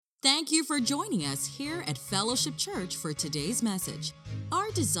Thank you for joining us here at Fellowship Church for today's message. Our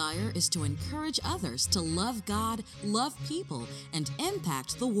desire is to encourage others to love God, love people, and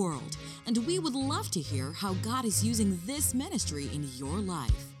impact the world. And we would love to hear how God is using this ministry in your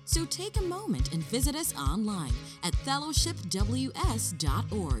life. So take a moment and visit us online at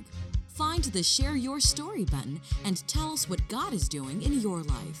fellowshipws.org. Find the Share Your Story button and tell us what God is doing in your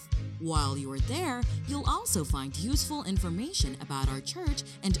life. While you're there, you'll also find useful information about our church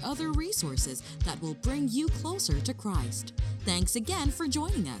and other resources that will bring you closer to Christ. Thanks again for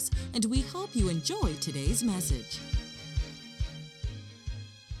joining us, and we hope you enjoy today's message.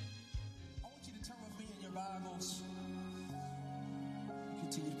 I want you to turn with me in your Bibles.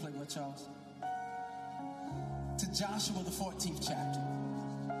 Continue to play with Charles. To Joshua, the 14th chapter.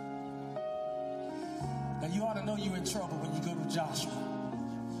 Now, you ought to know you're in trouble when you go to Joshua.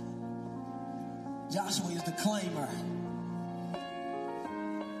 Joshua is the claimer.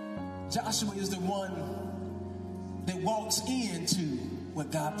 Joshua is the one that walks into what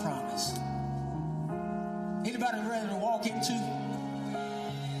God promised. Anybody ready to walk into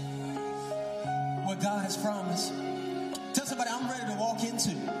what God has promised? Tell somebody, I'm ready to walk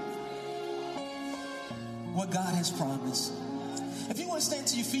into what God has promised. If you want to stand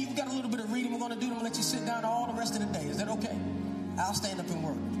to your feet, we got a little bit of reading we're going to do. I'm going to let you sit down all the rest of the day. Is that okay? I'll stand up and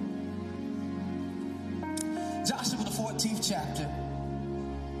work. Joshua, the 14th chapter.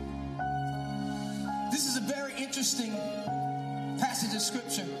 This is a very interesting passage of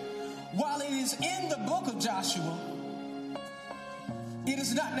scripture. While it is in the book of Joshua, it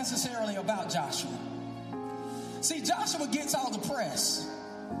is not necessarily about Joshua. See, Joshua gets all the press.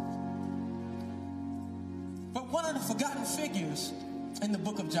 But one of the forgotten figures in the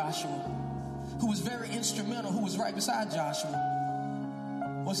book of Joshua, who was very instrumental, who was right beside Joshua,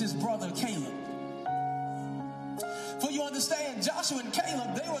 was his brother Caleb. For you understand, Joshua and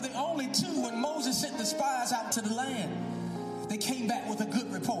Caleb, they were the only two when Moses sent the spies out to the land. They came back with a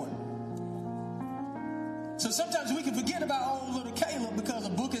good report. So sometimes we can forget about old little Caleb because the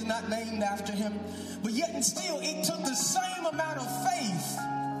book is not named after him. But yet and still, it took the same amount of faith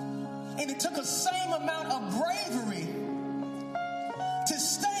and it took the same amount of bravery to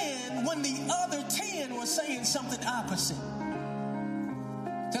stand when the other 10 were saying something opposite.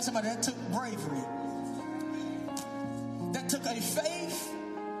 Tell somebody, that took bravery. That took a faith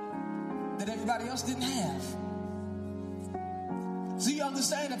that everybody else didn't have. So you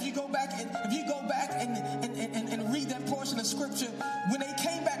understand, if you go back and read that portion of scripture, when they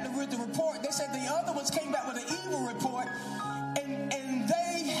came back to read the report, they said the other ones came back with an evil report, and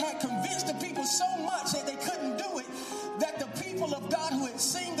they had convinced the people so much that they couldn't do it, that the people of God who had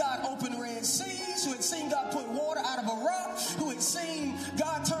seen God open Red Seas, who had seen God put water out of a rock, who had seen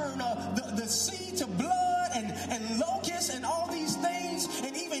God turn the sea to blood and locusts and all these things,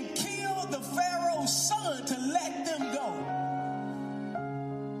 and even kill the Pharaoh's son to let them go.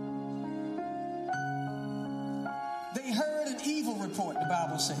 They heard an evil report, the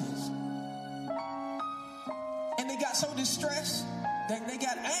Bible says. And they got so distressed that they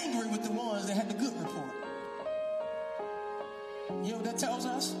got angry with the ones that had the good report. You know what that tells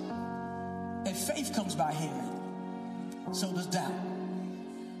us? That faith comes by hearing. So does doubt.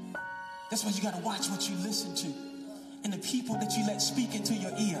 That's why you got to watch what you listen to. And the people that you let speak into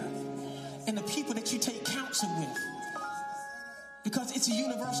your ear. And the people that you take counsel with. Because it's a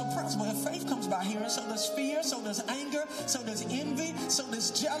universal principle. If faith comes by hearing, so does fear, so does anger, so does envy, so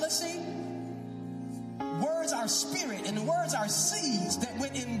does jealousy. Words are spirit, and the words are seeds that,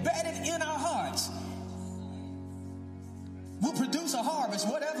 when embedded in our hearts, will produce a harvest,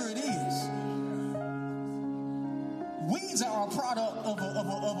 whatever it is. Weeds are a product of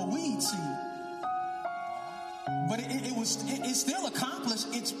a weed seed. But it still accomplished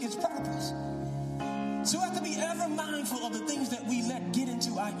its purpose. So we have to be ever mindful of the things that we let get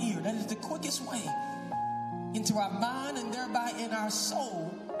into our ear. That is the quickest way into our mind, and thereby in our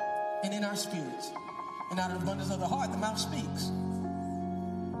soul and in our spirits. And out of the abundance of the heart, the mouth speaks.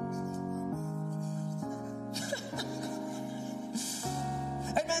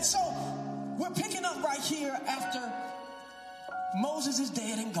 Amen. So we're picking up right here after Moses is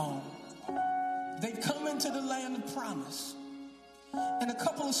dead and gone. They've come into the land of promise. And a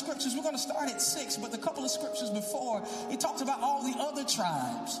couple of scriptures, we're going to start at 6, but a couple of scriptures before, it talks about all the other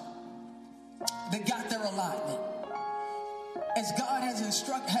tribes that got their allotment. As God had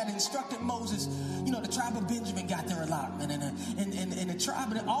instructed Moses, you know, the tribe of Benjamin got their allotment, and the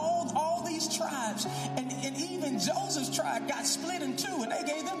tribe, and all these tribes, and even Joseph's tribe got split in two, and they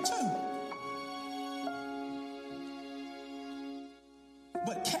gave them 2.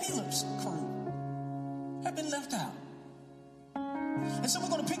 But Caleb's crew had been left out. And so we're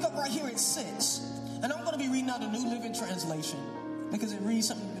going to pick up right here at 6. And I'm going to be reading out the New Living Translation because it reads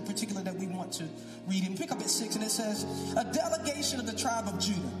something in particular that we want to read. And pick up at 6, and it says, a delegation of the tribe of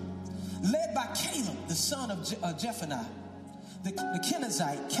Judah, led by Caleb, the son of Jephunneh, the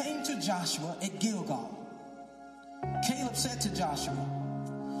Kenizzite, came to Joshua at Gilgal. Caleb said to Joshua,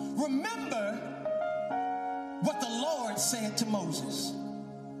 remember what the Lord said to Moses,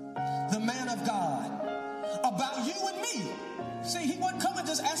 the man of God, about you and me. See, he wasn't coming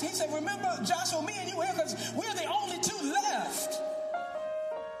just asking. He said, remember, Joshua, me and you here, because we're the only two left.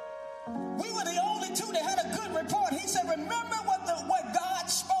 We were the only two that had a good report. He said, remember what God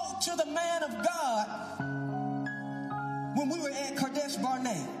spoke to the man of God when we were at Kadesh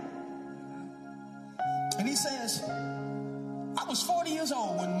Barnea. And he says, I was 40 years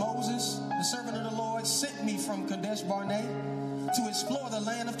old when Moses, the servant of the Lord, sent me from Kadesh Barnea to explore the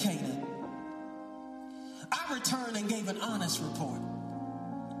land of Canaan. I returned and gave an honest report.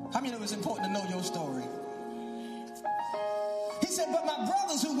 How many know it's important to know your story? He said, but my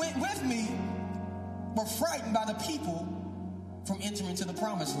brothers who went with me were frightened by the people from entering into the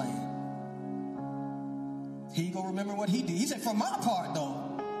promised land. Here you go, remember what he did. He said, for my part, though,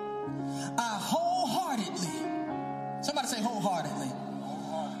 I wholeheartedly, somebody say wholeheartedly,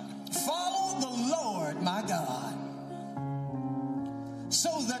 follow the Lord my God.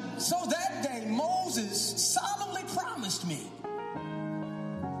 So that day Moses solemnly promised me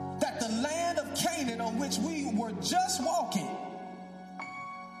that the land of Canaan on which we were just walking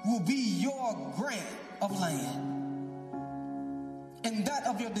will be your grant of land and that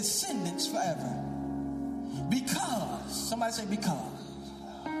of your descendants forever. Because, somebody say because.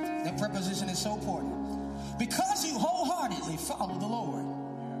 That preposition is so important. Because you wholeheartedly follow the Lord,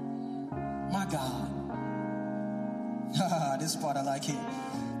 my God. This part I like here.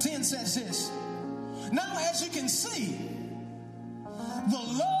 10 says this. Now, as you can see, the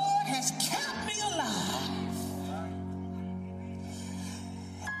Lord has kept me alive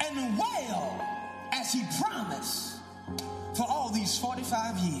and well as he promised for all these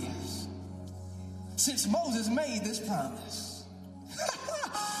 45 years since Moses made this promise.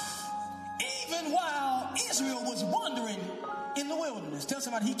 Even while Israel was wandering in the wilderness. Tell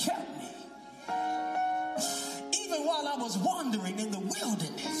somebody, he kept me. Even while I was wandering in the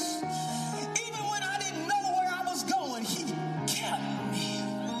wilderness, even when I didn't know where I was going, he kept me.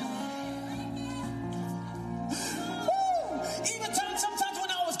 Woo! Even sometimes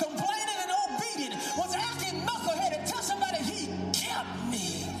when I was complaining and obedient, was acting knuckleheaded, tell somebody he kept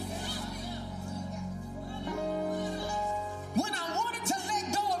me. When I wanted to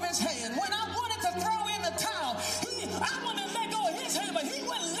let go of his hand, when I wanted to throw in the towel, I wanted to let go of his hand, but he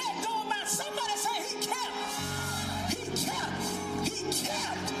wouldn't let go of mine. Somebody say he kept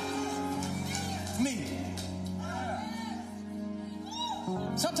me.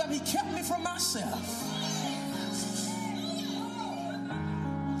 Sometimes he kept me from myself.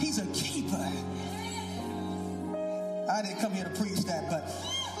 He's a keeper. I didn't come here to preach that, but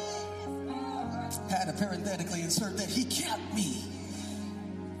I had to parenthetically insert that he kept me.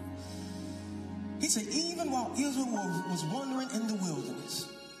 He said, even while Israel was wandering in the wilderness,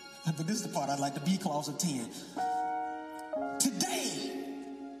 but this is the part I like, the B clause of 10. Today,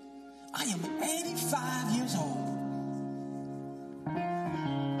 I am 85 years old.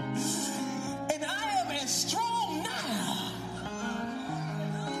 And I am as strong now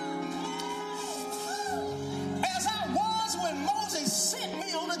as I was when Moses sent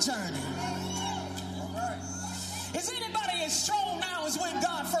me on a journey. Is anybody as strong now as when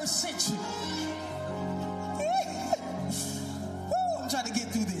God first sent you? Woo, I'm trying to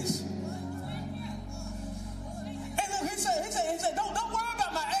get through this. And look, he said, don't worry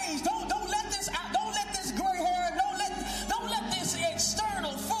about my age. Don't let this gray hair and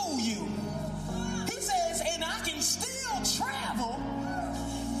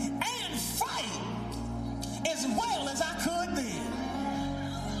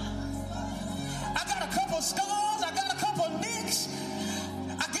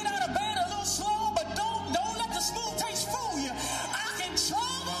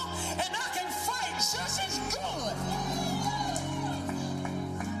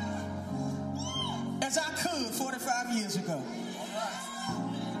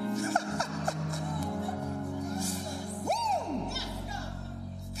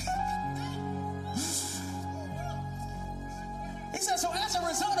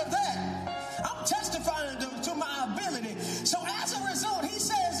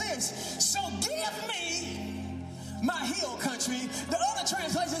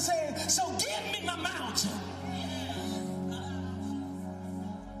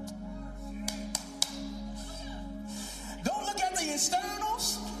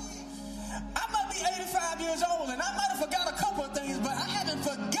years old, and I might have forgot a couple of things, but I haven't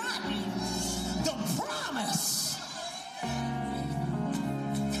forgotten the promise.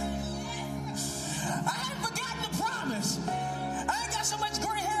 I haven't forgotten the promise. I ain't got so much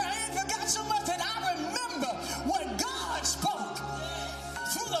gray hair. I ain't forgot so much that I remember what God spoke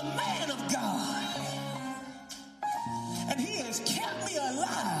through the man of God. And he has kept me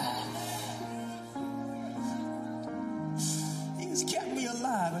alive. He has kept me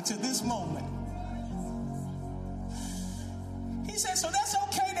alive until this moment. He said, so that's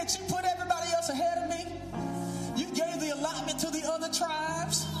okay that you put everybody else ahead of me? You gave the allotment to the other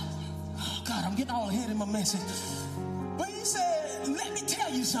tribes? Oh, God, I'm getting all ahead in my message. But he said, let me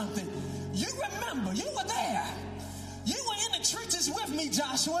tell you something. You remember, you were there. You were in the trenches with me,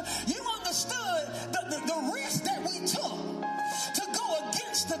 Joshua. You understood the risk that we took to go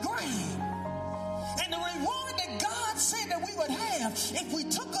against the grain. And the reward that God said that we would have if we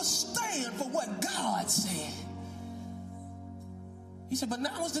took a stand for what God said. He said, but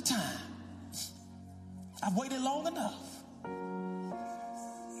now is the time. I've waited long enough.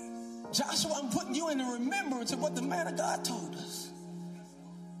 Joshua, I'm putting you in the remembrance of what the man of God told us.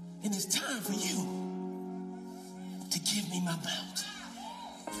 And it's time for you to give me my mountain.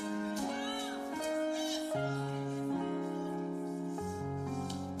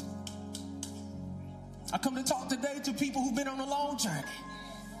 I come to talk today to people who've been on a long journey.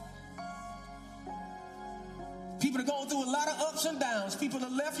 People are going through a lot of ups and downs. People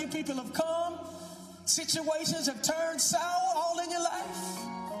have left you. People have come. Situations have turned sour all in your life.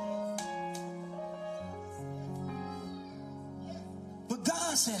 But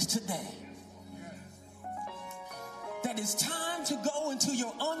God says today that it's time to go into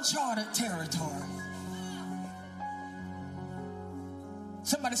your uncharted territory.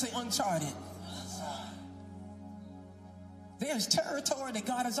 Somebody say uncharted. There's territory that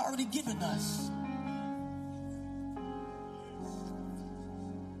God has already given us.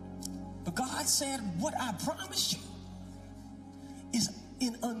 But God said, what I promised you is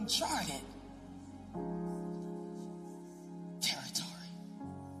in uncharted territory.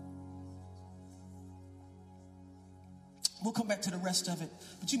 We'll come back to the rest of it,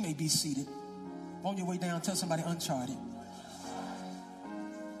 but you may be seated. On your way down, tell somebody uncharted.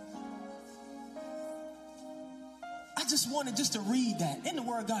 I just wanted just to read that. Isn't the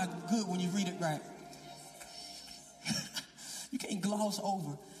word of God good when you read it right? You can't gloss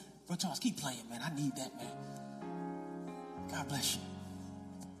over. Bro Charles, keep playing, man. I need that, man. God bless you.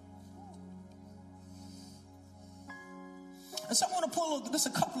 And so I want to pull just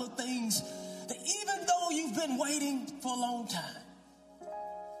a couple of things that even though you've been waiting for a long time,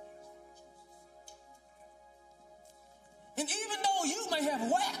 and even though you may have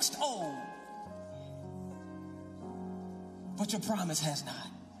waxed old, but your promise has not.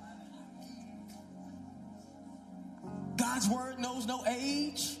 God's word knows no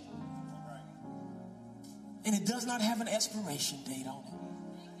age, and it does not have an expiration date on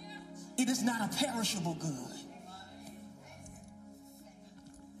it. It is not a perishable good.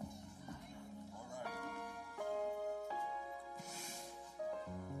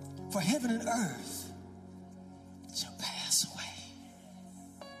 For heaven and earth shall pass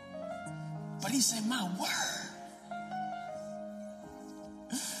away. But he said, my word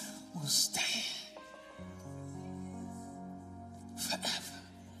will stand forever.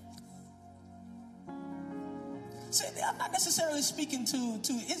 See, I'm not necessarily speaking to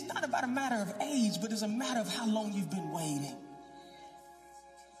it's not about a matter of age, but it's a matter of how long you've been waiting.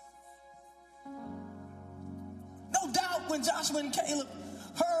 No doubt when Joshua and Caleb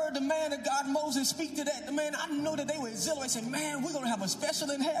heard the man of God, Moses, speak to that, the man, I know that they were exhilarated, saying, man, we're going to have a special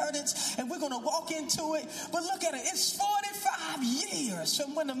inheritance and we're going to walk into it. But look at it. It's 45 years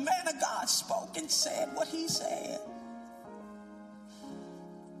from when the man of God spoke and said what he said.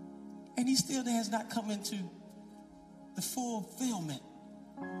 And he still has not come into the fulfillment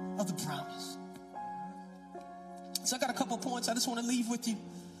of the promise. So I got a couple points I just want to leave with you.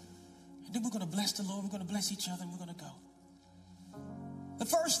 And then we're going to bless the Lord. We're going to bless each other and we're going to go. The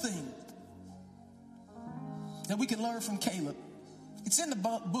first thing that we can learn from Caleb, it's in the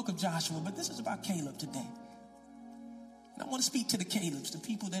book of Joshua, but this is about Caleb today. And I want to speak to the Calebs, the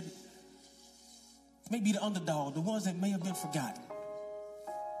people that may be the underdog, the ones that may have been forgotten,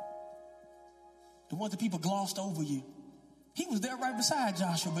 the ones that people glossed over you. He was there right beside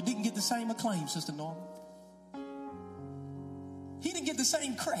Joshua, but didn't get the same acclaim, Sister Norma. He didn't get the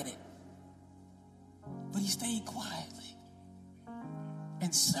same credit, but he stayed quietly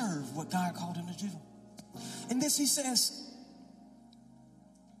and serve what God called him to do. And this he says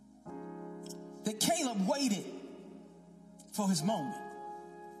that Caleb waited for his moment.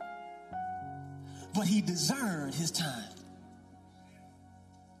 but he discerned his time.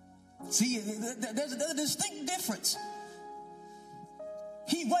 See, there's a distinct difference.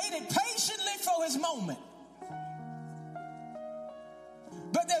 He waited patiently for his moment.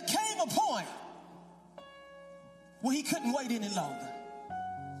 But there came a point where he couldn't wait any longer.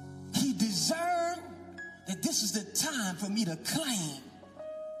 He discerned that this is the time for me to claim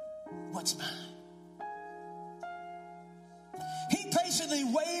what's mine. He patiently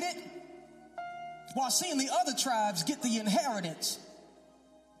waited while seeing the other tribes get the inheritance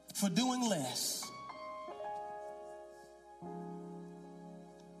for doing less.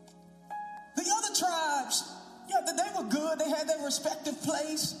 The other tribes, they were good. They had their respective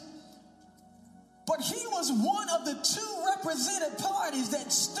place. But he was one of the two represented parties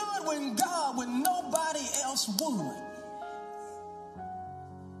that stood with God when nobody else would.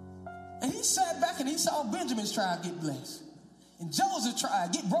 And he sat back and he saw Benjamin's tribe get blessed. And Joseph's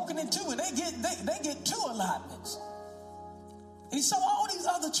tribe get broken in two, and they get two allotments. And he saw all these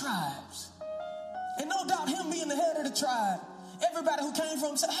other tribes. And no doubt him being the head of the tribe, everybody who came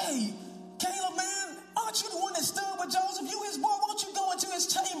from him said, hey, Caleb, man, aren't you the one that stood with Joseph? You his boy, won't you go into his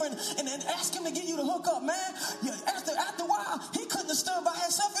chamber and ask him to get you the hookup, man? After a while, he couldn't have stood by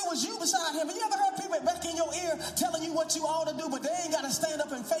himself. It was you beside him. And you ever heard people back in your ear telling you what you ought to do, but they ain't got to stand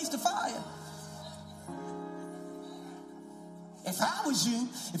up and face the fire? If I was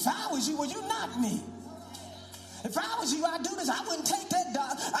you, well, you're not me. If I was you, I'd do this. I wouldn't take that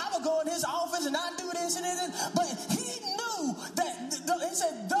dog. I would go in his office and I'd do this and this. But he knew that, he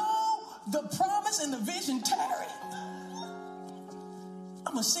said, though the promise and the vision tarry,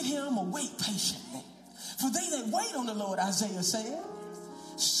 I'm going to sit here, I'm going to wait patiently. For they that wait on the Lord, Isaiah said,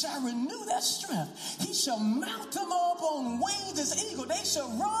 shall renew their strength. He shall mount them up on wings as eagle. They shall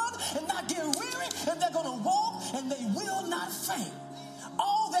run and not get weary, and they're going to walk and they will not faint.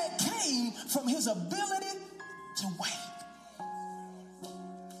 All that came from his ability to wait.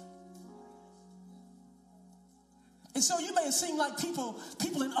 And so you may seem like people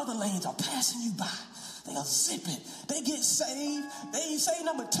in other lanes are passing you by. They'll zip it. They get saved. They ain't saved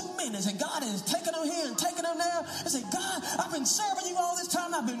number 2 minutes. And God is taking them here and taking them there. They say, God, I've been serving you all this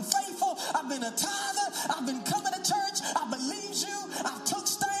time. I've been faithful. I've been a tither. I've been coming to church. I believed you. I've took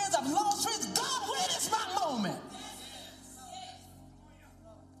stands. I've lost friends. God, when is my moment?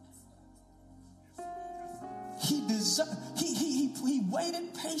 He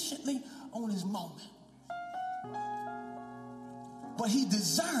waited patiently on his moment. But he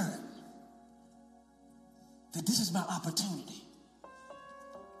discerned that this is my opportunity.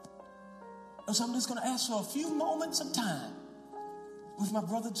 And so I'm just going to ask for a few moments of time with my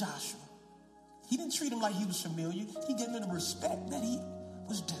brother Joshua. He didn't treat him like he was familiar. He gave him the respect that he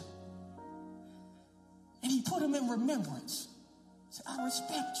was due. And he put him in remembrance. He said, I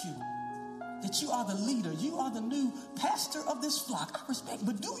respect you, that you are the leader. You are the new pastor of this flock. I respect.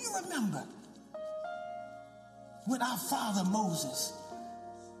 But do you remember when our father Moses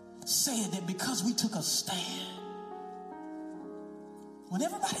said that because we took a stand, when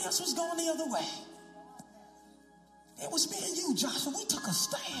everybody else was going the other way, it was me and you, Joshua. We took a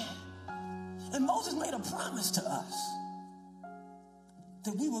stand. And Moses made a promise to us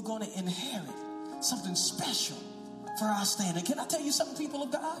that we were going to inherit something special for our stand. And can I tell you something, people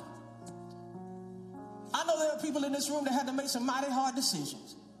of God? I know there are people in this room that had to make some mighty hard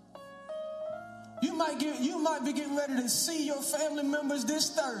decisions. You might be getting ready to see your family members this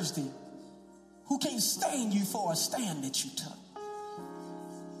Thursday who can't stand you for a stand that you took.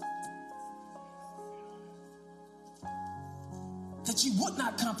 That you would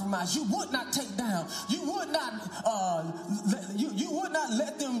not compromise, you would not take down, you would not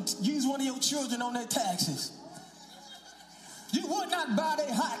let them use one of your children on their taxes. You would not buy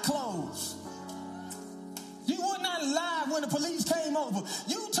their hot clothes. You would not lie when the police came over.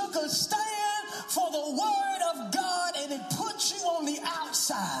 You took a stand for the word of God, and it put you on the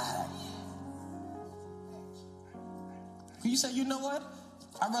outside. You say, you know what?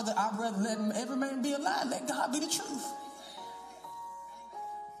 I'd rather let every man be a lie. Let God be the truth.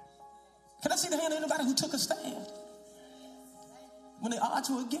 Can I see the hand of anybody who took a stand when the odds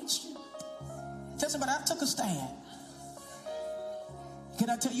were against you? Tell somebody, I took a stand. Can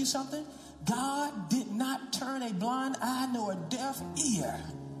I tell you something? God did not turn a blind eye nor a deaf ear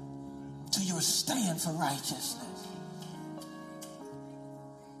to your stand for righteousness.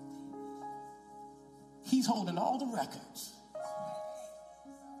 He's holding all the records,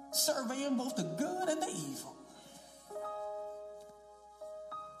 surveying both the good and the evil.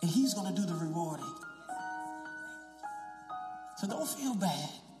 And he's going to do the rewarding. So don't feel bad.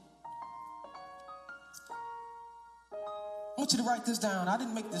 I want want you to write this down. I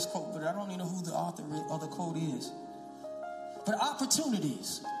didn't make this quote, but I don't even know who the author or the quote is. But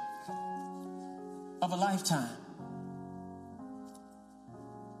opportunities of a lifetime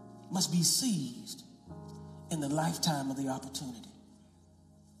must be seized in the lifetime of the opportunity.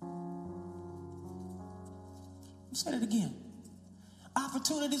 Say it again.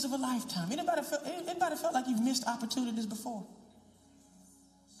 Opportunities of a lifetime. Anybody felt like you've missed opportunities before?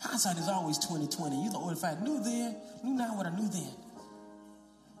 Hindsight is always 20/20. You know, if I knew then, knew now what I knew then.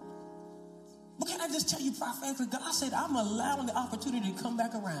 But can I just tell you prophetically, God said, I'm allowing the opportunity to come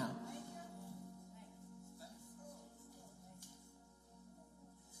back around.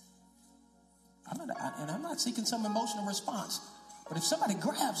 I'm not seeking some emotional response, but if somebody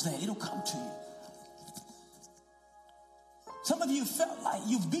grabs that, it'll come to you. Some of you felt like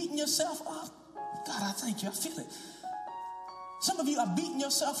you've beaten yourself up. God, I thank you. I feel it. Some of you are beating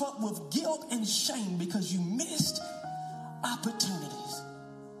yourself up with guilt and shame because you missed opportunities.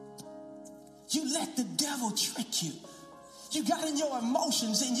 You let the devil trick you. You got in your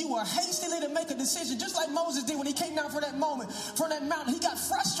emotions and you were hastily to make a decision, just like Moses did when he came down from that moment, from that mountain. He got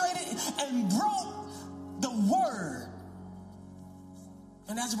frustrated and broke the word.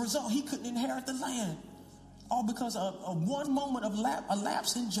 And as a result, he couldn't inherit the land. All because of one moment of a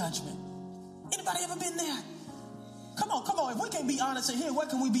lapse in judgment. Anybody ever been there? Come on. If we can't be honest in here, where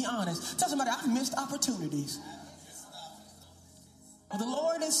can we be honest? Tell somebody, I've missed opportunities. But the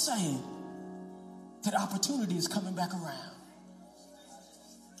Lord is saying that opportunity is coming back around.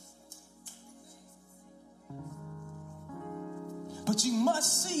 But you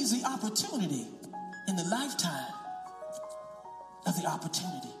must seize the opportunity in the lifetime of the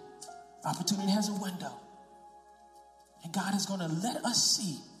opportunity. Opportunity has a window. And God is going to let us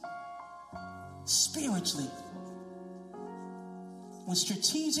see spiritually when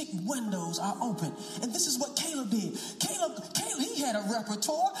strategic windows are open. And this is what Caleb did. Caleb, he had a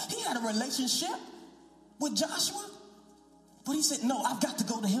repertoire. He had a relationship with Joshua. But he said, no, I've got to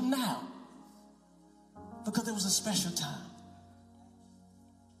go to him now. Because it was a special time.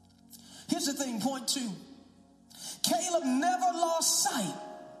 Here's the thing, point 2. Caleb never lost sight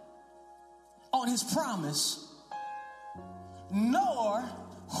on his promise, nor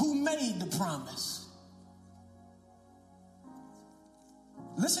who made the promise.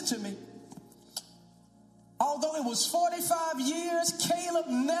 Listen to me. Although it was 45 years, Caleb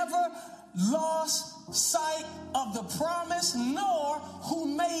never lost sight of the promise, nor who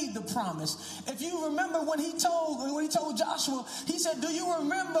made the promise. If you remember when he told Joshua, he said, do you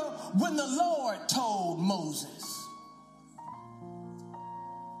remember when the Lord told Moses?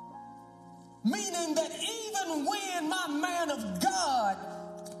 Meaning that even when my man of God,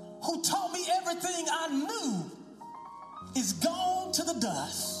 who taught me everything I knew, is gone to the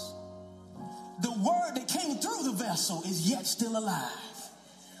dust, the word that came through the vessel is yet still alive.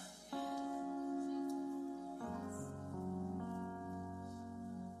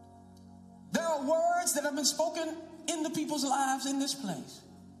 There are words that have been spoken into people's lives in this place.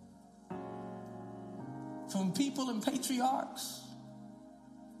 From people and patriarchs,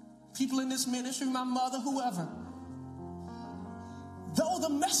 people in this ministry, my mother, whoever. Though the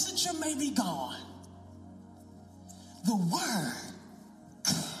messenger may be gone, the word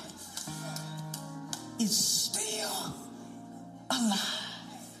is still alive.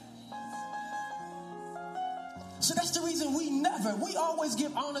 So that's the reason we always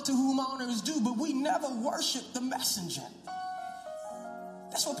give honor to whom honor is due, but we never worship the messenger.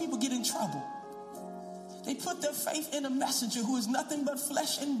 That's where people get in trouble. They put their faith in a messenger who is nothing but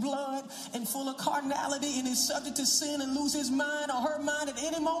flesh and blood and full of carnality and is subject to sin and lose his mind or her mind at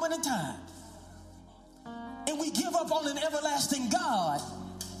any moment in time. And we give up on an everlasting God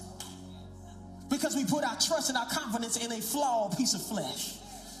because we put our trust and our confidence in a flawed piece of flesh.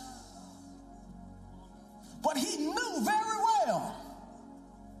 But he knew very well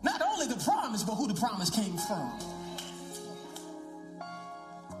not only the promise, but who the promise came from.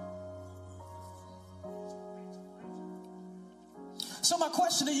 So my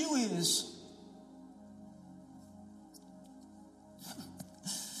question to you is,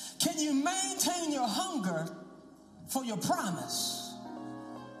 can you maintain your hunger for your promise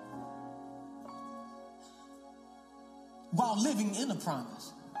while living in a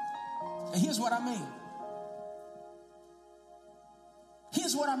promise? And here's what I mean.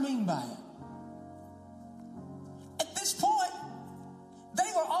 Here's what I mean by it. At this point,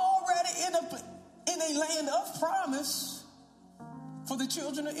 they were already in a land of promise for the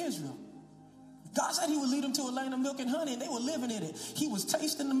children of Israel. God said he would lead them to a land of milk and honey, and they were living in it. He was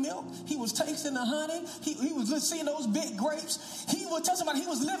tasting the milk. He was tasting the honey. He was seeing those big grapes. He would tell somebody he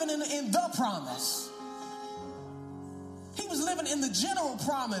was living in the promise. He was was living in the general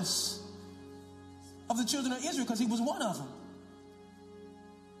promise of the children of Israel because he was one of them.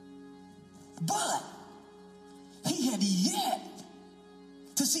 But he had yet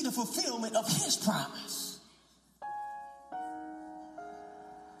to see the fulfillment of his promise.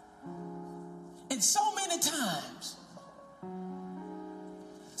 And so many times,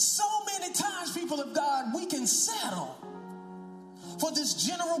 people of God, we can settle for this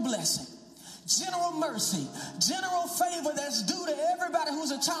general blessing, general mercy, general favor that's due to everybody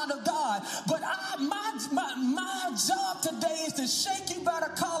who's a child of God. But my job today is to shake you by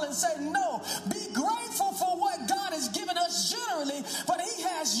the collar and say, no, be grateful for what God has given us generally, but he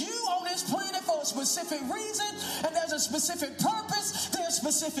has you on this planet for a specific reason, and there's a specific purpose, there's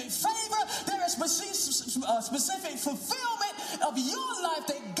specific favor, there is specific fulfillment of your life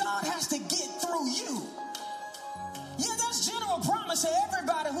that God has to get through you. Yeah, that's general promise to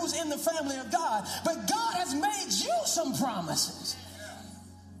everybody who's in the family of God. But God has made you some promises.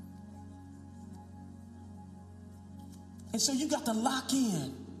 And so you got to lock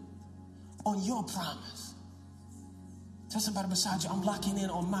in on your promise. Tell somebody beside you, I'm locking in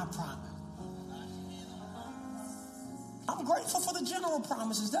on my promise. I'm grateful for the general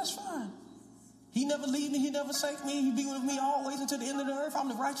promises. That's fine. He never leave me. He never forsake me. He be with me always until the end of the earth. I'm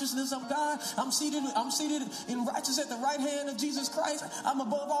the righteousness of God. I'm seated in righteousness at the right hand of Jesus Christ. I'm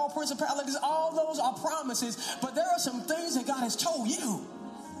above all principalities. All those are promises. But there are some things that God has told you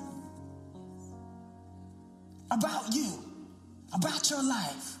about you, about your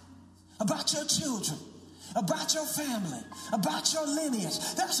life, about your children, about your family, about your lineage.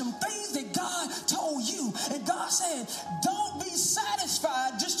 There are some things that God told you. And God said, don't be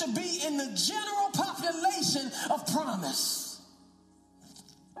satisfied just to be in the general population of promise.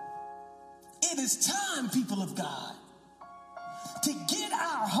 It is time, people of God, to get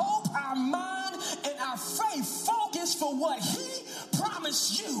our hope, our mind, and our faith focused for what he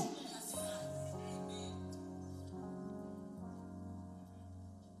promised you.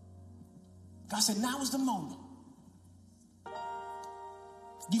 God said, now is the moment.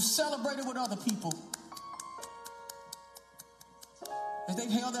 You celebrated with other people as they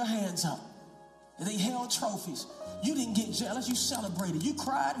held their hands up, and they held trophies. You didn't get jealous. You celebrated. You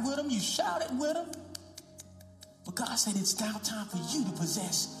cried with them. You shouted with them. But God said, it's now time for you to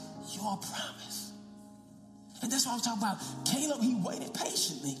possess your promise. And that's what I was talking about. Caleb, he waited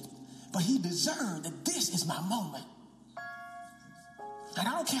patiently, but he discerned that this is my moment. And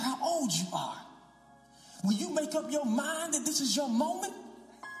I don't care how old you are. When you make up your mind that this is your moment,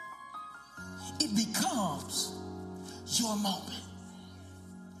 it becomes your moment.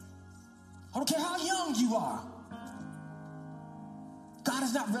 I don't care how young you are. God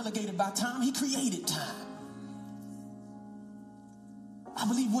is not relegated by time. He created time. I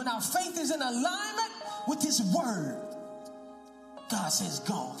believe when our faith is in alignment with his word, God says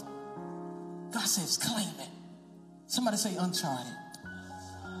go. God says claim it. Somebody say uncharted.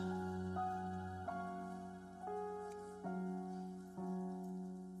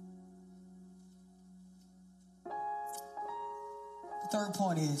 Third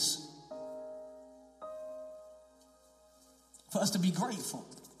point is for us to be grateful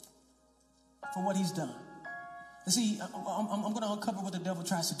for what he's done. And see, I'm going to uncover what the devil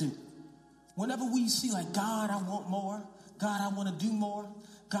tries to do. Whenever we see like, God, I want more. God, I want to do more.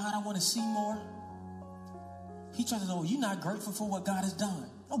 God, I want to see more. He tries to say, oh, you're not grateful for what God has done.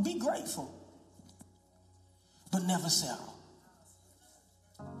 No, be grateful. But never settle.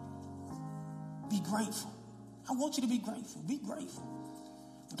 Be grateful. I want you to be grateful. Be grateful.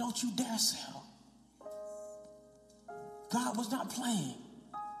 But don't you dare settle. God was not playing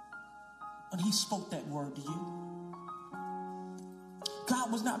when he spoke that word to you. God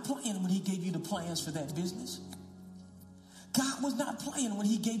was not playing when he gave you the plans for that business. God was not playing when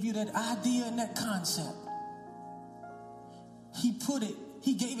he gave you that idea and that concept. He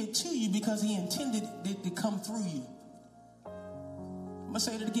gave it to you because he intended it to come through you. I'm going to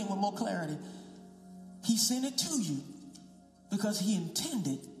say it again with more clarity. He sent it to you because he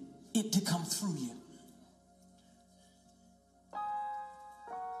intended it to come through you.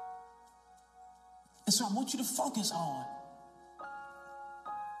 And so I want you to focus on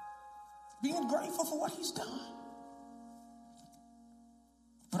being grateful for what he's done.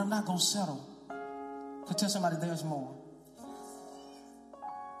 But I'm not going to settle to tell somebody there's more.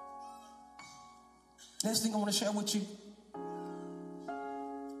 Next thing I want to share with you.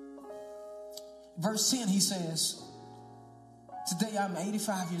 Verse 10, he says, today I'm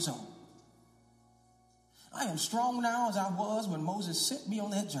 85 years old. I am strong now as I was when Moses sent me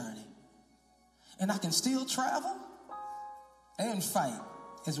on that journey. And I can still travel and fight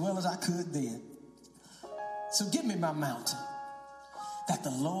as well as I could then. So give me my mountain that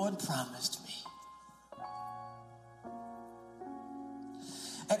the Lord promised me.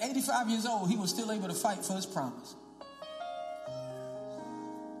 At 85 years old, he was still able to fight for his promise.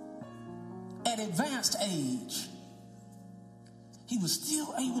 At advanced age, he was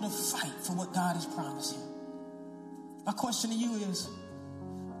still able to fight for what God has promised him. My question to you is,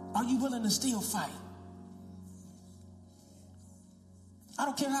 are you willing to still fight? I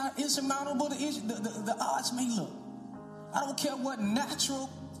don't care how insurmountable the odds may look. I don't care what natural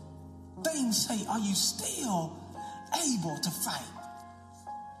things say. Are you still able to fight?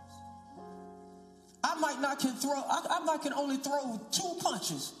 I might can only throw 2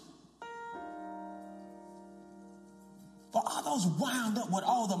 punches. But are those wound up with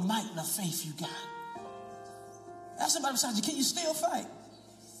all the might and the faith you got? Ask somebody beside you, can you still fight?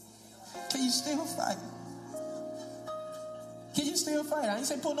 Can you still fight? Can you still fight? I ain't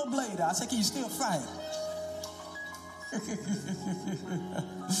say pull no blade out. I said, can you still fight?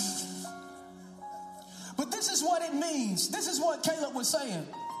 But this is what it means. This is what Caleb was saying.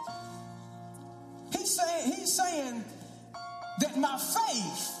 He's saying that my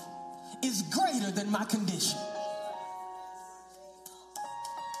faith is greater than my condition.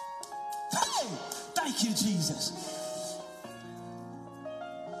 Hey, thank you, Jesus.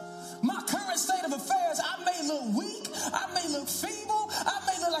 My current state of affairs, I may look weak, I may look feeble, I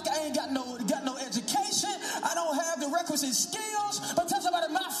may look like I ain't got no education, I don't have the requisite skills, but tell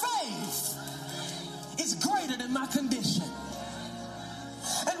somebody my faith is greater than my condition.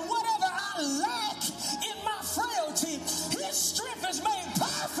 And whatever I lack in my frailty, his strength is made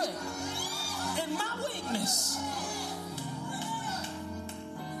perfect in my weakness.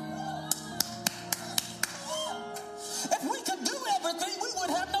 If we could do everything, we would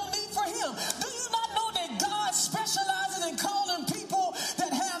have no need for him. Do you not know that God specializes in calling people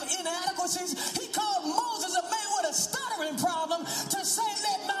that have inadequacies? He called Moses a man with a stuttering problem to say,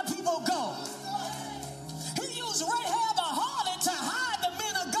 let my people go. He used Rahab a harlot to hide the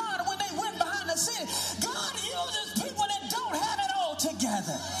men of God when they went behind the city. God uses people that don't have it all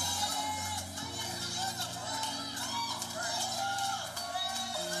together.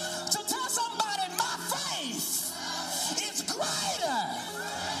 So tell somebody, my faith is greater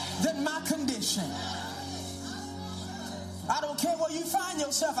than my condition. I don't care where you find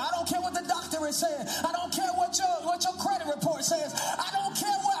yourself. I don't care what the doctor is saying. I don't care what your credit report says. I don't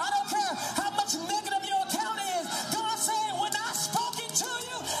care how much negative your account is. God said, when I spoke it to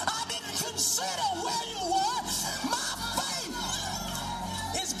you, I didn't consider where you were. My faith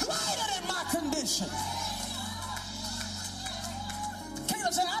is greater than my condition.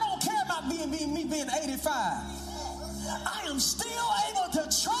 Caleb said, I don't care about me being 85. I am still able to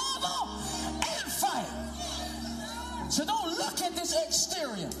travel and fight. So don't look at this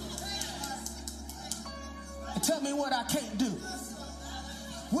exterior and tell me what I can't do.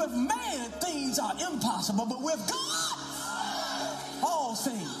 With man, things are impossible, but with God, all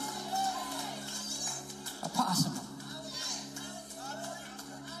things are possible.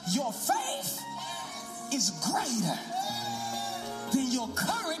 Your faith is greater than your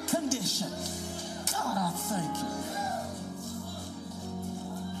current condition. God, I thank you.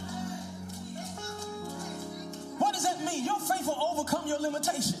 What does that mean? Your faith will overcome your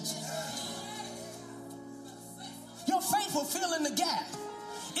limitations. Your faith will fill in the gap.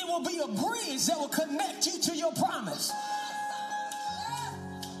 It will be a bridge that will connect you to your promise.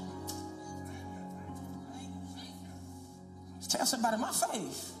 Tell somebody, my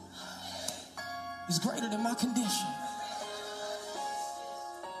faith is greater than my condition.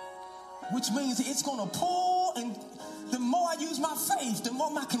 Which means it's going to pull, and the more I use my faith, the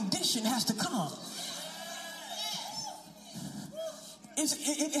more my condition has to come.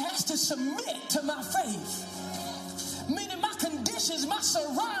 It has to submit to my faith. Meaning my conditions, my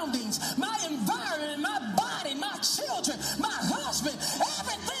surroundings, my environment, my body, my children, my husband,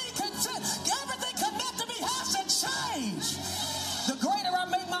 everything connected to me has to change. The greater I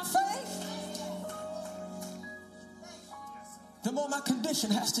make my faith, the more my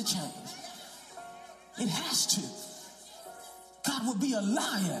condition has to change. It has to. God would be a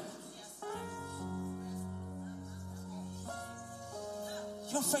liar.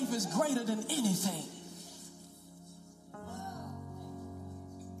 Your faith is greater than anything.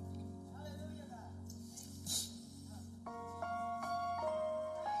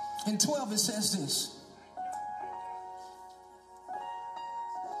 In 12 it says this.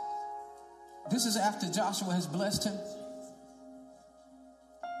 This is after Joshua has blessed him.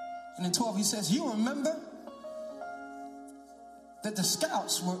 And in 12 he says, you remember that the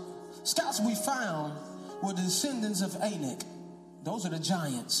scouts we found were the descendants of Anak. Those are the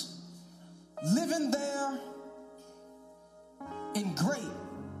giants living there in great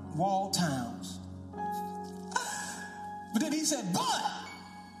walled towns. But then he said, but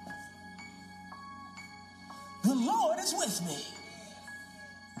the Lord is with me.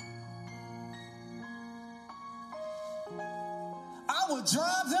 I will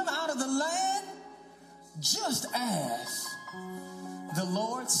drive them out of the land just as the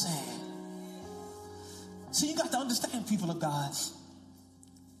Lord said. See, you got to understand, people of God,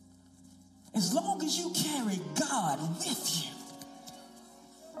 as long as you carry God with you.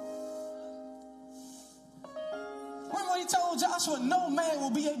 Remember when he told Joshua, no man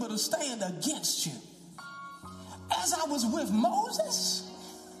will be able to stand against you. As I was with Moses,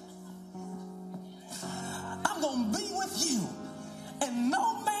 I'm going to be with you. And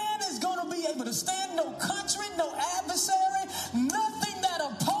no man is going to be able to stand, no country, no adversary, nothing that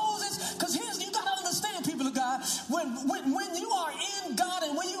opposes. Because here's, you got to understand, people of God, when you are in God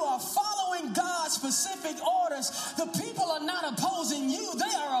and when you are following God's specific orders, the people are not opposing you,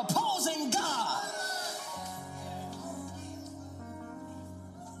 they are opposing God.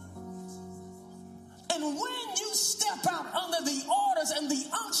 And when you step out under the orders and the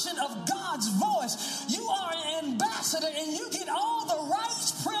unction of God's voice, you are an ambassador and you get all the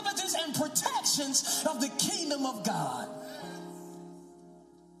rights, privileges, and protections of the kingdom of God.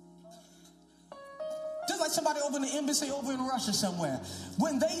 Just like somebody over in the embassy over in Russia somewhere.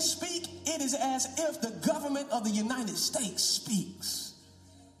 When they speak, it is as if the government of the United States speaks.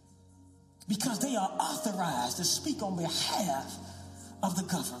 Because they are authorized to speak on behalf of the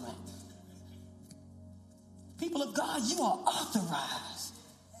government. People of God, you are authorized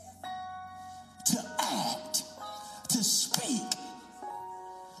to act, to speak.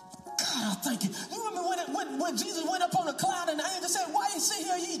 God, I thank you. You remember when Jesus went up on a cloud and the angel said, why you sit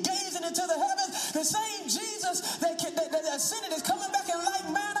here, ye gazing into the heavens? The same Jesus that ascended is coming back in like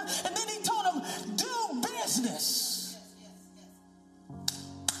manner. And then he told him, do business.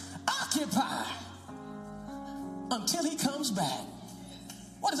 Occupy until he comes back.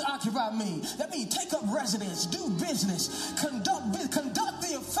 What does occupy mean? That means take up residence, do business, conduct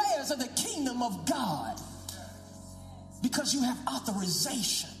the affairs of the kingdom of God. Because you have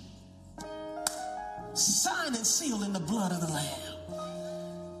authorization. Signed and sealed in the blood of the Lamb.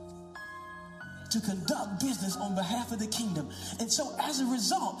 To conduct business on behalf of the kingdom. And so as a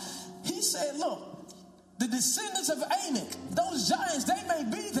result, he said, look, the descendants of Anak, those giants, they may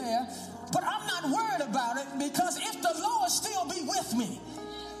be there, but I'm not worried about it because if the Lord still be with me.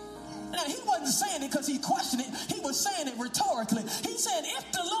 Now, he wasn't saying it because he questioned it. He was saying it rhetorically. He said, if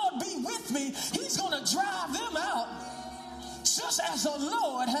the Lord be with me, he's going to drive them out just as the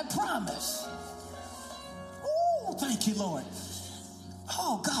Lord had promised. Ooh, thank you, Lord.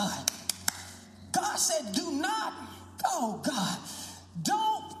 Oh, God. God said,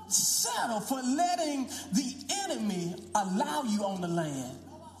 don't settle for letting the enemy allow you on the land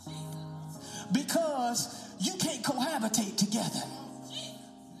because you can't cohabitate together.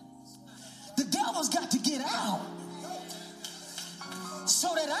 The devil's got to get out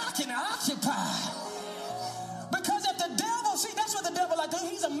so that I can occupy. Because if the devil, see, that's what the devil like to do.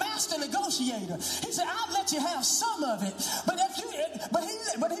 He's a master negotiator. He said, I'll let you have some of it. But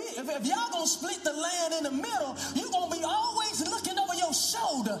if y'all gonna split the land in the middle, you're gonna be always looking over your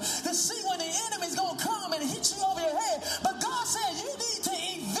shoulder to see when the enemy's gonna come and hit you over your head. But God said you need to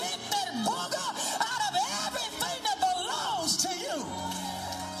evict that booger out of everything that belongs to you.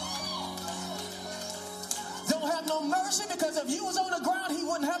 Don't have no mercy, because if you was on the ground, he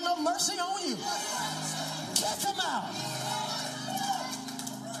wouldn't have no mercy on you. Kick him out.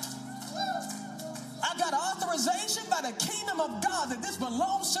 I got authorization by the kingdom of God that this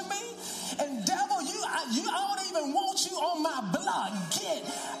belongs to me. And devil, I don't even want you on my block. Get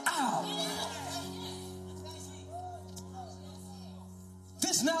out.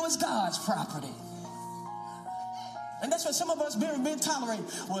 This now is God's property. And that's what some of us been tolerating.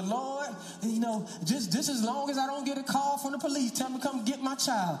 Well, Lord, just as long as I don't get a call from the police, tell me to come get my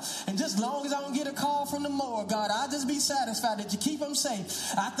child. And just as long as I don't get a call from the morgue, God, I'll just be satisfied that you keep them safe.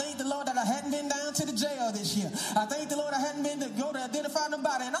 I thank the Lord that I hadn't been down to the jail this year. I thank the Lord I hadn't been to go to identify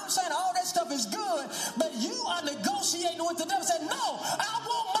nobody. And I'm saying all that stuff is good, but you are negotiating with the devil. Say, no, I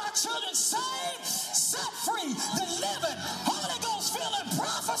want my children saved, set free, delivered, Holy Ghost filling,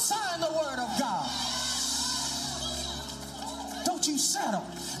 prophesying the word of God. Don't you settle.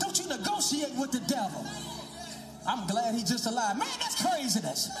 Don't you negotiate with the devil. I'm glad he's just alive. Man, that's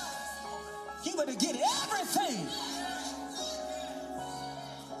craziness. You better get everything.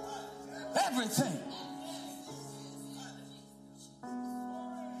 Everything.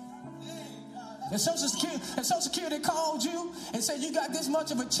 If Social Security called you and said you got this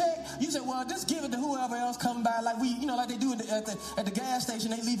much of a check, you said, well, just give it to whoever else come by, like like they do at the gas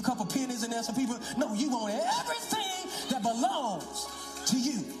station. They leave a couple pennies in there so people. No, you want everything that belongs to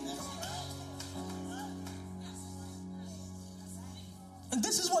you. And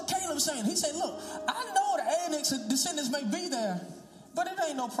this is what Caleb's saying. He said, look, I know the Anakites descendants may be there, but it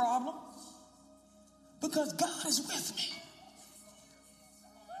ain't no problem because God is with me.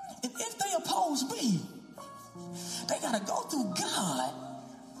 And if they oppose me, they got to go through God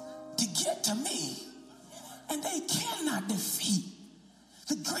to get to me. And they cannot defeat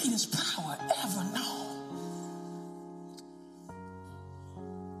the greatest power ever known.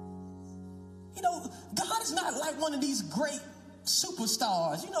 You know, God is not like one of these great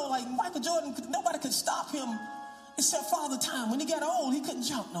superstars. You know, like Michael Jordan, nobody could stop him except Father Time. When he got old, he couldn't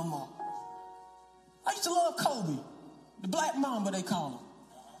jump no more. I used to love Kobe, the Black Mamba they call him.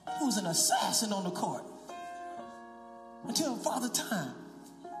 He was an assassin on the court until Father Time.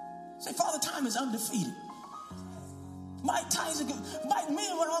 Say, Father Time is undefeated. Mike Tyson,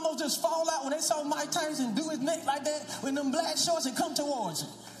 men would almost just fall out when they saw Mike Tyson do his neck like that with them black shorts and come towards him.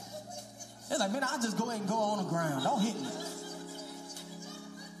 They're like, man, I'll just go ahead and go on the ground. Don't hit me.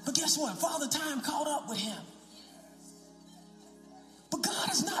 But guess what? Father Time caught up with him. But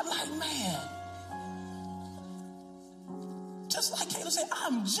God is not like man. Just like Caleb said,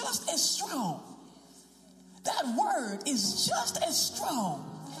 I'm just as strong. That word is just as strong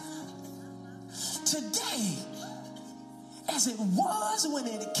today as it was when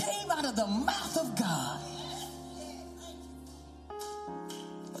it came out of the mouth of God.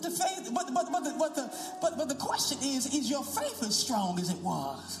 But the faith, but the question is your faith as strong as it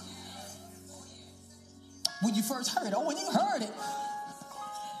was when you first heard it? Or when you heard it,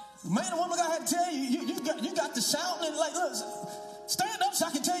 man and woman, I had to tell you, you got to shout and like, look, stand up so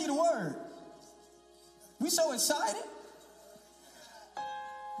I can tell you the word. We so excited.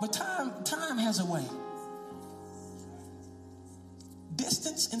 But time has a way.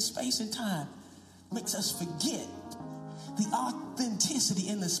 Distance and space and time makes us forget the authenticity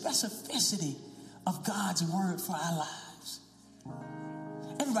and the specificity of God's word for our lives.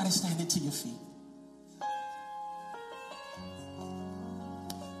 Everybody standing to your feet.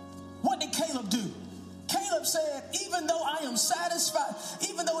 What did Caleb do? Caleb said, even though I am satisfied,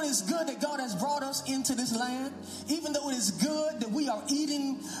 even though it is good that God has brought us into this land, even though it is good that we are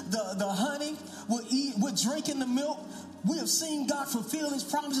eating the honey, we're drinking the milk, we have seen God fulfill his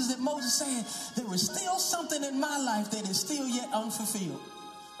promises that Moses said, there is still something in my life that is still yet unfulfilled.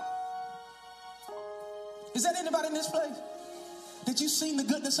 Is that anybody in this place? That you've seen the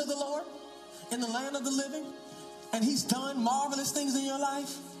goodness of the Lord in the land of the living? And he's done marvelous things in your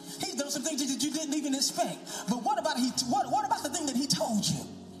life? He's done some things that you didn't even expect. But what about the thing that he told you?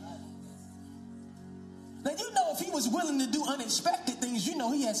 Now, you know, if he was willing to do unexpected things, you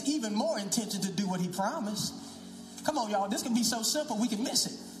know he has even more intention to do what he promised. Come on, y'all. This can be so simple we can miss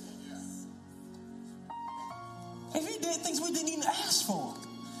it. If he did things we didn't even ask for,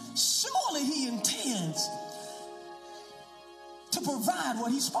 surely he intends to provide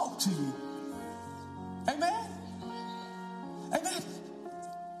what he spoke to you. Amen? Amen?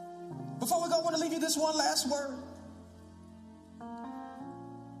 Before we go, I want to leave you this one last word.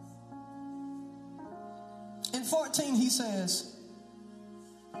 In 14, he says,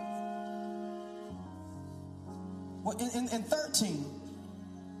 well, in 13,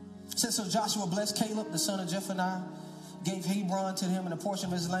 it says, so Joshua blessed Caleb, the son of Jephunneh, gave Hebron to him and a portion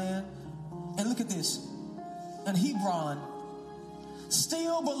of his land. And look at this. And Hebron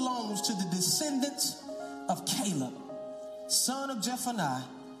still belongs to the descendants of Caleb, son of Jephunneh,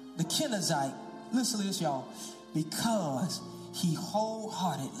 the Kenizzite. Listen to this, y'all. Because he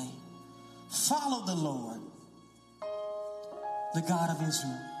wholeheartedly followed the Lord, the God of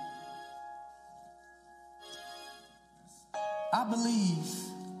Israel. I believe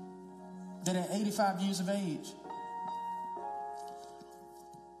that at 85 years of age,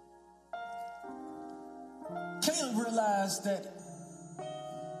 Caleb realized that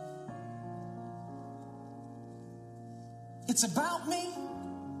it's about me,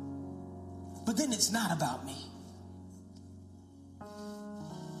 but then it's not about me.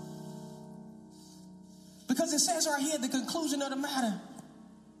 Because it says right here at the conclusion of the matter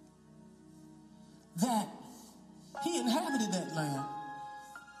that he inhabited that land.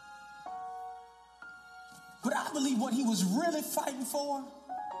 But I believe what he was really fighting for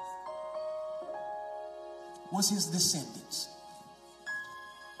was his descendants.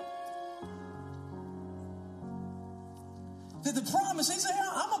 That the promise, he said,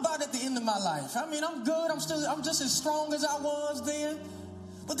 I'm about at the end of my life. I mean, I'm good. I'm just as strong as I was then.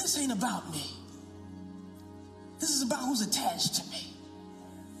 But this ain't about me. is about who's attached to me.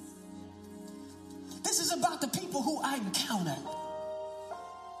 This is about the people who I encounter.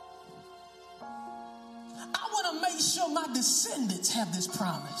 I want to make sure my descendants have this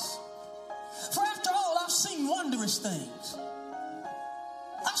promise. For after all, I've seen wondrous things.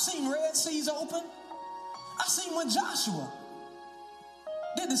 I've seen Red Seas open. I've seen when Joshua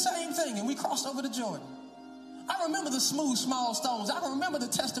did the same thing and we crossed over to Jordan. I remember the smooth, small stones. I remember the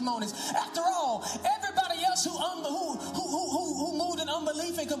testimonies. After all, everybody else who moved in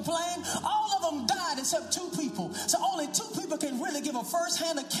unbelief and complained, all of them died except two people. So only two people can really give a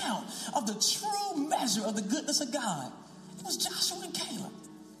first-hand account of the true measure of the goodness of God. It was Joshua and Caleb.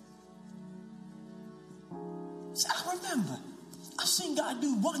 So I remember, I've seen God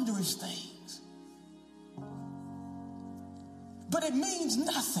do wondrous things. But it means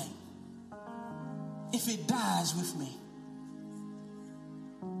nothing if it dies with me.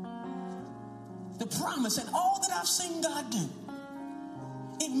 The promise and all that I've seen God do,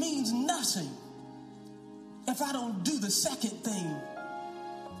 it means nothing if I don't do the second thing.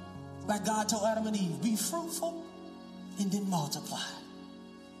 Like God told Adam and Eve, be fruitful and then multiply.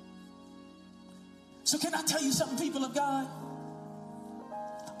 So can I tell you something, people of God?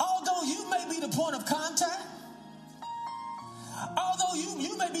 Although you may be the point of contact, although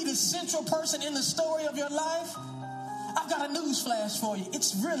you may be the central person in the story of your life, I've got a news flash for you.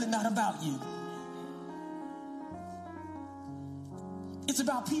 It's really not about you. It's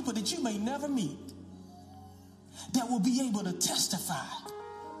about people that you may never meet that will be able to testify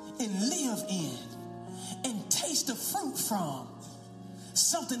and live in and taste the fruit from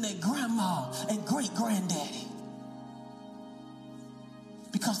something that grandma and great-granddaddy,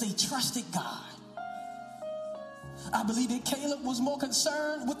 because they trusted God. I believe that Caleb was more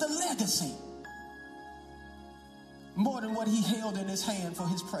concerned with the legacy more than what he held in his hand for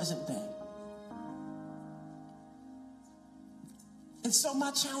his present day. And so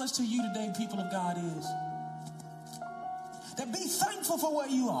my challenge to you today, people of God, is that be thankful for where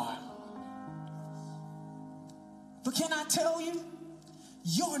you are. But can I tell you,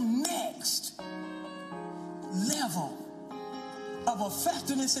 your next level of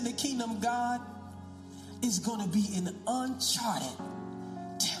effectiveness in the kingdom of God is going to be in uncharted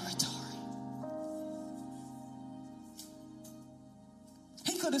territory.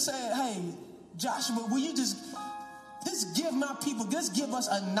 He could have said, hey, Joshua, will you just give my people, just give us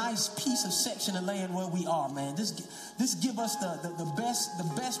a nice piece of section of land where we are, man. Just give us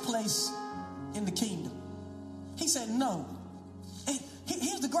the best place in the kingdom. He said no. And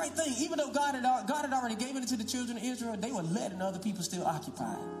here's the great thing. Even though God had already given it to the children of Israel, they were letting other people still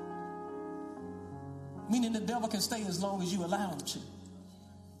occupy it. Meaning the devil can stay as long as you allow him to.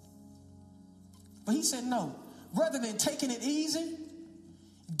 But he said no. Rather than taking it easy,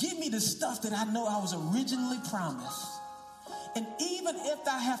 give me the stuff that I know I was originally promised. And even if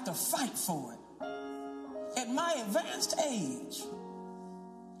I have to fight for it, at my advanced age,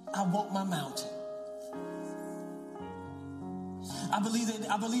 I want my mountain. I believe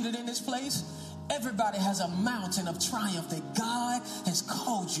that in this place, everybody has a mountain of triumph that God has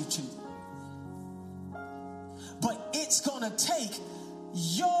called you to. But it's going to take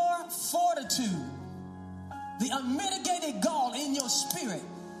your fortitude, the unmitigated gall in your spirit.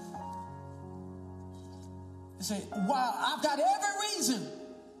 And say, wow, I've got every reason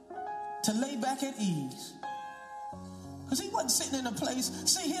to lay back at ease. Because he wasn't sitting in a place.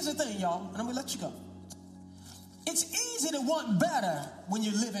 See, here's the thing, y'all, and I'm going to let you go. It's easy to want better when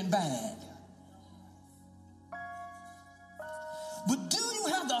you're living bad. But do you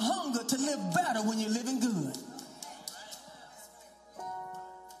have the hunger to live better when you're living good?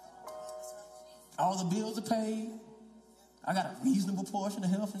 All the bills are paid. I got a reasonable portion of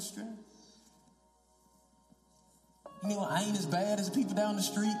health and strength. You know, I ain't as bad as the people down the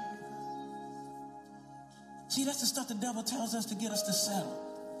street. See, that's the stuff the devil tells us to get us to settle.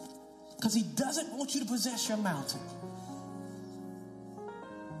 Because he doesn't want you to possess your mountain.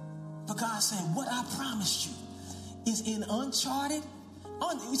 But God said, what I promised you is in uncharted.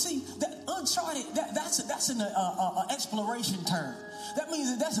 You see, that uncharted, that's an exploration term. That means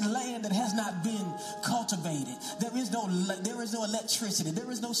that that's land that has not been cultivated. There is no electricity. There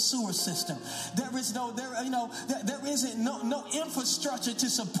is no sewer system. There isn't no infrastructure to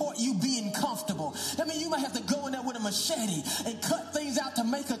support you being comfortable. That means you might have to go in there with a machete and cut things out to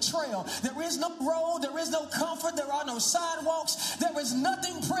make a trail. There is no road. There is no comfort. There are no sidewalks. There is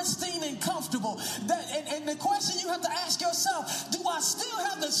nothing pristine and comfortable. And the question you have to ask yourself, do I still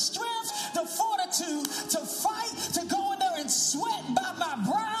have the strength, the fortitude to fight, to go in there and sweat by my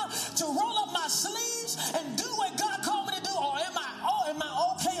brow, to roll up my sleeves and do what God called me to do? Or am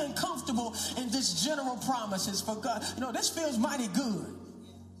I okay and comfortable in this general promises for God. You know, this feels mighty good.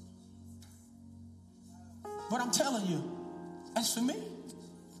 But I'm telling you, as for me,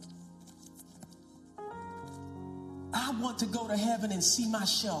 I want to go to heaven and see my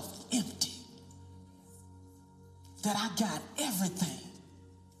shelf empty. That I got everything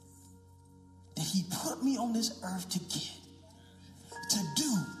that he put me on this earth to get. To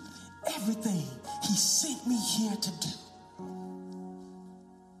do everything he sent me here to do.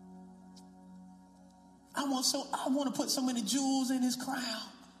 I want to put so many jewels in his crown.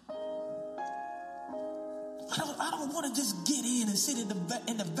 I don't want to just get in and sit in the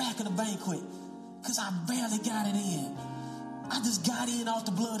back of the banquet because I barely got it in. I just got in off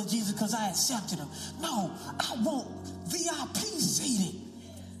the blood of Jesus because I accepted him. No, I want VIP seating.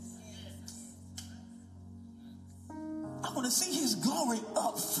 I want to see his glory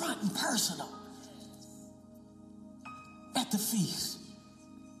up front and personal at the feast.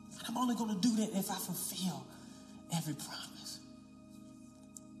 And I'm only going to do that if I fulfill every promise.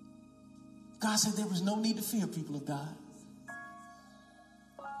 God said there was no need to fear, people of God.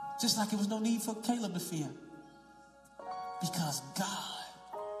 Just like there was no need for Caleb to fear. Because God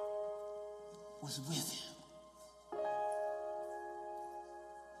was with him.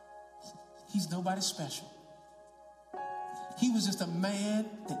 He's nobody special. He was just a man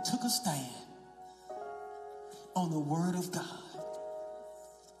that took a stand on the word of God.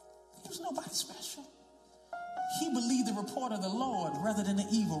 He was nobody special. He believed the report of the Lord rather than the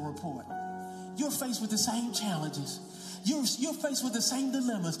evil report. You're faced with the same challenges. You're faced with the same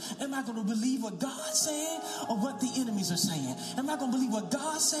dilemmas. Am I going to believe what God said or what the enemies are saying? Am I going to believe what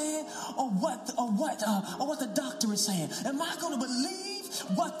God said or what the doctor is saying? Am I going to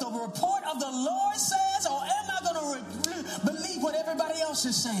believe what the report of the Lord says, or am I going to believe what everybody else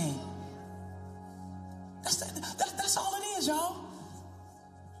is saying? That's all it is, y'all.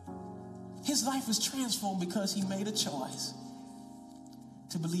 His life was transformed because he made a choice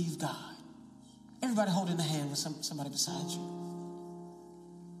to believe God. Everybody holding the hand with somebody beside you.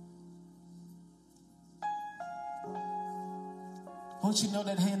 I want you to know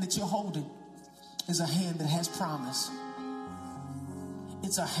that hand that you're holding is a hand that has promise.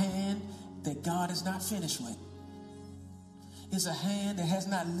 It's a hand that God is not finished with. It's a hand that has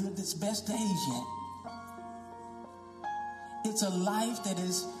not lived its best days yet. It's a life that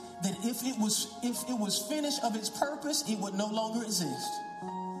if it was finished of its purpose, it would no longer exist.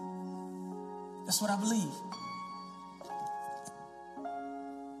 That's what I believe.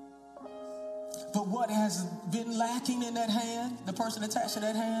 But what has been lacking in that hand, the person attached to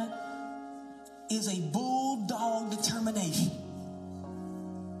that hand, is a bulldog determination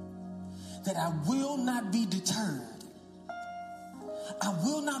that I will not be deterred. I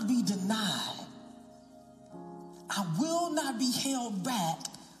will not be denied. I will not be held back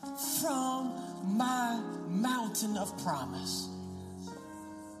from my mountain of promise.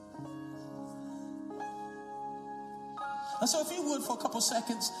 And so if you would, for a couple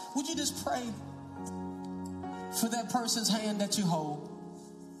seconds, would you just pray for that person's hand that you hold?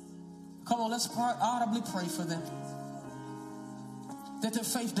 Come on, let's audibly pray for them, that their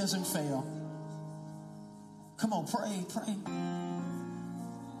faith doesn't fail. Come on, pray.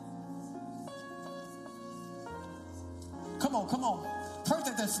 Come on. Pray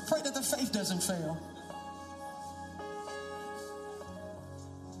that their faith doesn't fail.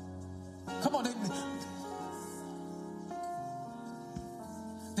 Come on,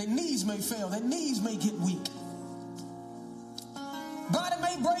 their knees may fail. Their knees may get weak. Body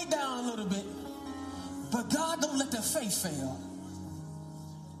may break down a little bit. But God, don't let their faith fail.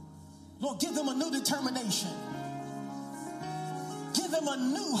 Lord, give them a new determination. Give them a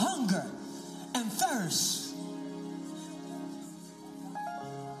new hunger and thirst.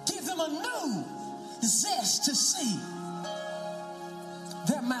 Give them a new zest to see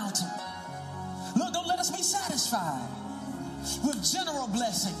their mountain. Lord, don't let us be satisfied with general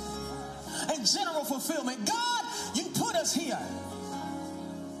blessing and general fulfillment. God, you put us here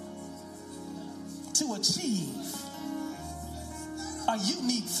to achieve a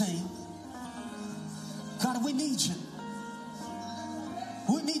unique thing. God, we need you.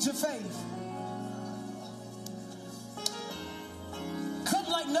 We need your faith. Come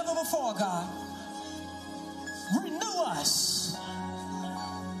like never before, God. Renew us.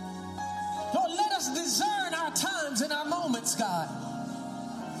 Lord, let us discern our times and our moments, God,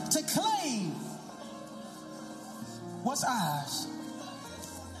 to claim what's ours.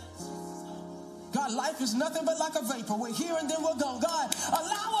 God, life is nothing but like a vapor. We're here and then we're gone. God,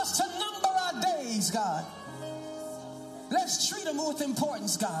 allow us to number our days, God. Let's treat them with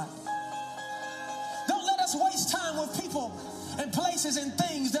importance, God. Don't let us us waste time with people and places and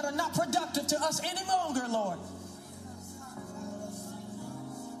things that are not productive to us any longer, Lord.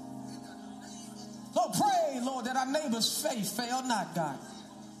 Lord, pray, Lord, that our neighbor's faith fail not, God.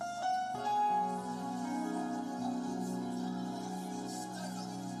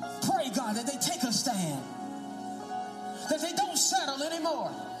 Pray, God, that they take a stand, that they don't settle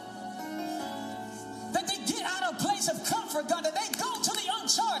anymore, that they get out of a place of comfort, God, that they go to the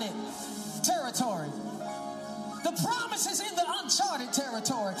uncharted territory. The promise is in the uncharted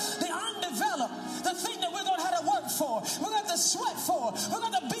territory, the undeveloped, the thing that we're going to have to work for, we're going to have to sweat for, we're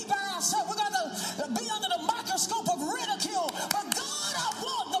going to be by ourselves, we're going to be under the microscope of ridicule. But God, I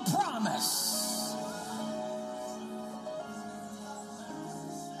want the promise.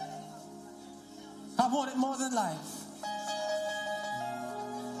 I want it more than life.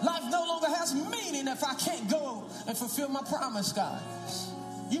 Life no longer has meaning if I can't go and fulfill my promise, God.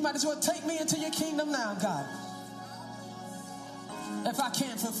 You might as well take me into your kingdom now, God, if I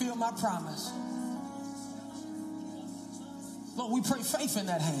can't fulfill my promise. Lord, we pray faith in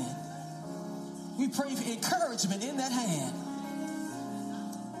that hand. We pray encouragement in that hand.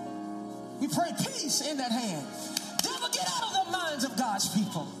 We pray peace in that hand. Devil, get out of the minds of God's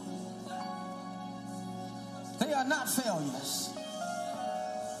people. They are not failures.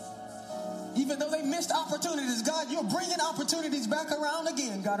 Even though they missed opportunities, God, you're bringing opportunities back around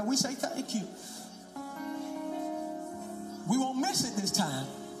again, God, and we say thank you. We won't miss it this time.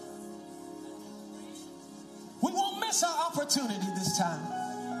 We won't miss our opportunity this time.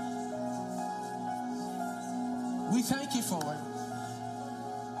 We thank you for it.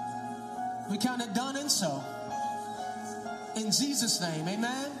 We count it done and so. In Jesus' name,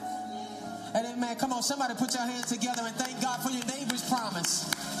 amen and amen. Come on, somebody put your hands together and thank God for your neighbor's promise.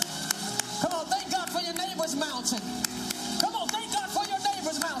 Come on, thank God for your neighbor's mountain. Come on, thank God for your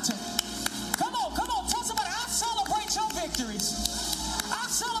neighbor's mountain. Come on, tell somebody, I celebrate your victories. I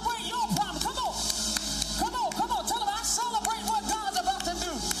celebrate your promise. Come on, tell them I celebrate what God's about to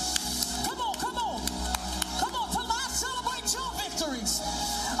do. Come on, tell them I celebrate your victories.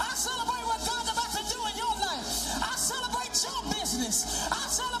 I celebrate what God's about to do in your life. I celebrate your business. I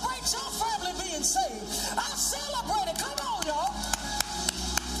celebrate your family being saved. I celebrate it. Come on, y'all.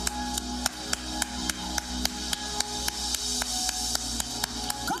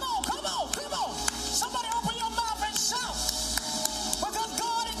 Come on. Somebody open your mouth and shout. Because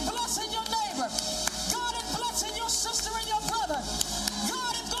God is blessing your neighbor. God is blessing your sister and your brother.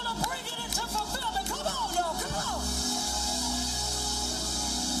 God is going to bring it into fulfillment. Come on, y'all. Come on.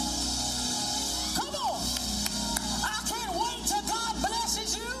 I can't wait till God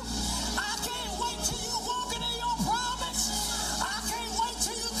blesses you. I can't wait till you walk into your promise. I can't wait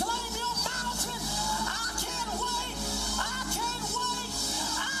till you claim your mountain. I can't wait.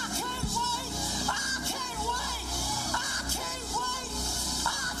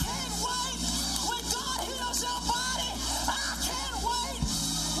 When God heals your body, I can't wait.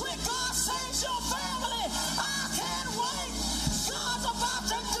 When God saves your family, I can't wait. God's about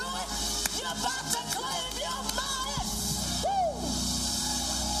to do it. You're about to claim your mountain. Woo!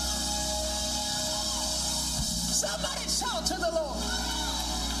 Somebody shout to the Lord.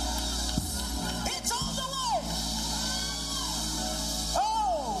 It's on the way.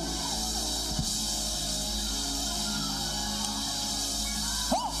 Oh.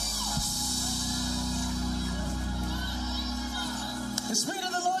 The Spirit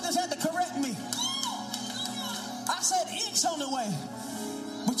of the Lord just had to correct me. I said it's on the way.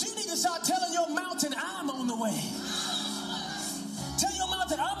 But you need to start telling your mountain, I'm on the way. Tell your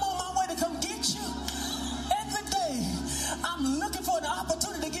mountain, I'm on my way to come get you. Every day, I'm looking for an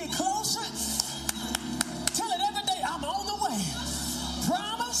opportunity to get closer. Tell it every day, I'm on the way.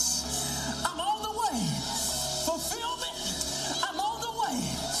 Promise, I'm on the way. Fulfillment, I'm on the way.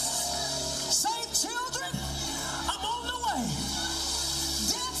 Save children, I'm on the way.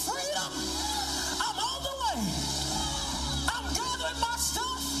 Debt freedom, I'm on the way. I'm gathering my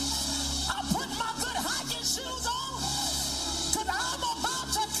stuff. I'm putting my good hiking shoes on because I'm about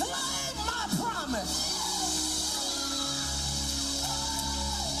to claim my promise.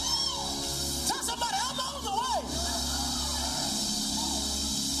 Tell somebody I'm on the way.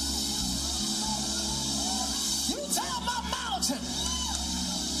 You tell my mountain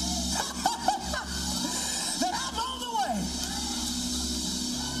that I'm on the way.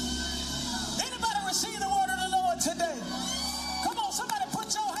 Anybody receive the word of the Lord today? Come on, somebody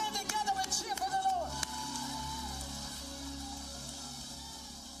put your hand together and cheer for the Lord.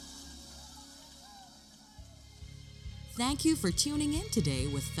 Thank you for tuning in today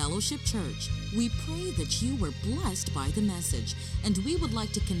with Fellowship Church. We pray that you were blessed by the message, and we would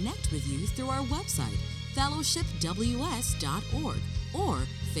like to connect with you through our website, fellowshipws.org or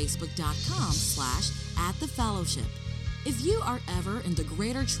facebook.com/@thefellowship. If you are ever in the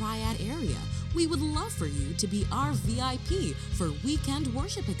Greater Triad area, we would love for you to be our VIP for weekend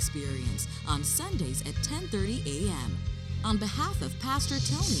worship experience on Sundays at 10:30 a.m. On behalf of Pastor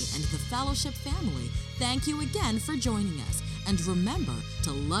Tony and the Fellowship family, thank you again for joining us. And remember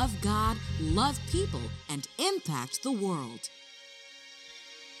to love God, love people, and impact the world.